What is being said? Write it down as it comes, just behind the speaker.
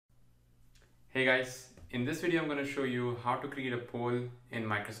Hey guys, in this video I'm going to show you how to create a poll in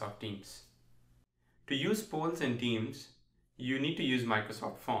Microsoft Teams. To use polls in Teams, you need to use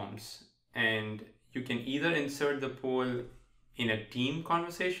Microsoft Forms, and you can either insert the poll in a team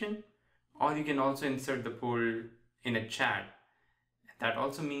conversation or you can also insert the poll in a chat. That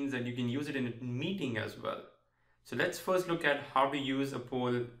also means that you can use it in a meeting as well. So let's first look at how to use a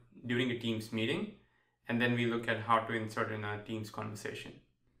poll during a Teams meeting, and then we look at how to insert in a Teams conversation.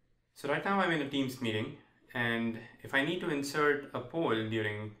 So right now I'm in a Teams meeting, and if I need to insert a poll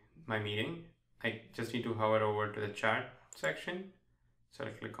during my meeting, I just need to hover over to the chat section. So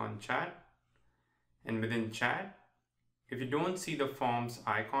I'll click on chat, and within chat, if you don't see the forms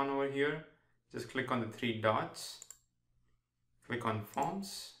icon over here, just click on the three dots, click on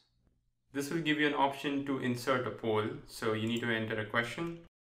forms. This will give you an option to insert a poll. So you need to enter a question.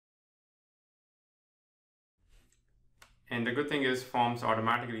 And the good thing is forms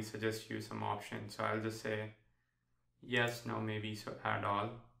automatically suggest you some options. So I'll just say yes, no, maybe, so add all.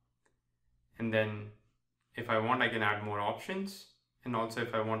 And then if I want, I can add more options. And also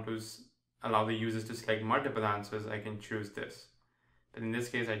if I want to allow the users to select multiple answers, I can choose this. But in this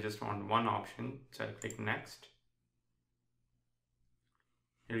case, I just want one option. So I'll click next.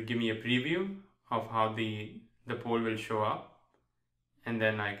 It'll give me a preview of how the poll will show up. And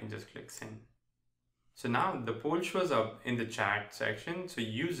then I can just click send. So now the poll shows up in the chat section. So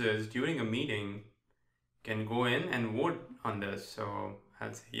users during a meeting can go in and vote on this. So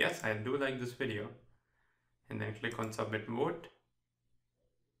I'll say, yes, I do like this video. And then click on submit vote.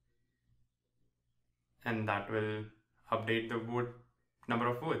 And that will update the vote number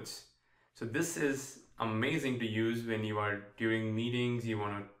of votes. So this is amazing to use when you are during meetings, you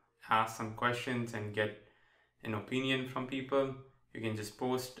want to ask some questions and get an opinion from people. You can just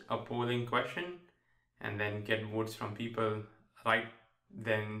post a polling question and then get votes from people right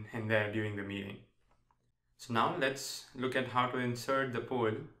then and there during the meeting. So now let's look at how to insert the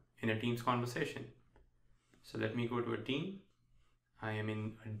poll in a Teams conversation. So let me go to a team. I am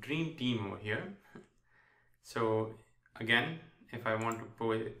in a dream team over here. So again, if I want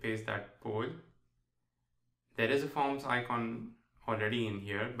to paste that poll, there is a forms icon already in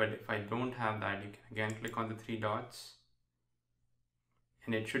here, but if I don't have that, you can again click on the three dots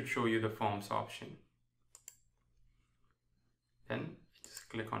and it should show you the forms option. Then just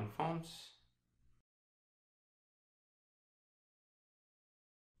click on forms.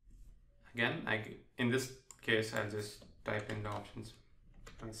 Again, in this case, I'll just type in the options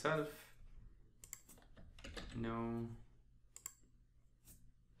myself. No,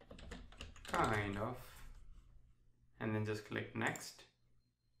 kind of, and then just click next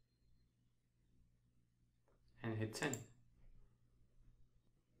and hit send.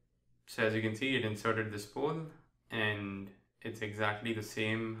 So as you can see, it inserted this poll, and it's exactly the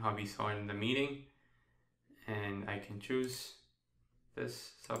same how we saw it in the meeting. And I can choose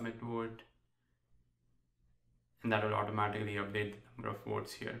this submit vote, and that will automatically update the number of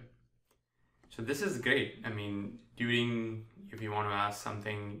votes here. So this is great. I mean, if you want to ask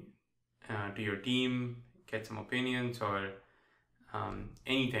something to your team, get some opinions, or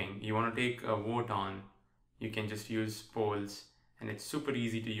anything you want to take a vote on, you can just use polls, and it's super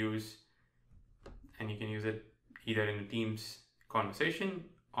easy to use, and you can use it either in a Teams conversation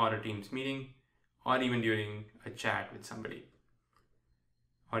or a Teams meeting, or even during a chat with somebody,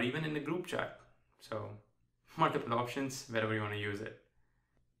 or even in a group chat. So multiple options wherever you want to use it.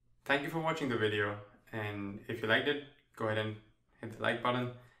 Thank you for watching the video, and if you liked it, go ahead and hit the like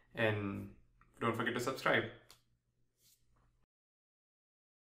button and don't forget to subscribe.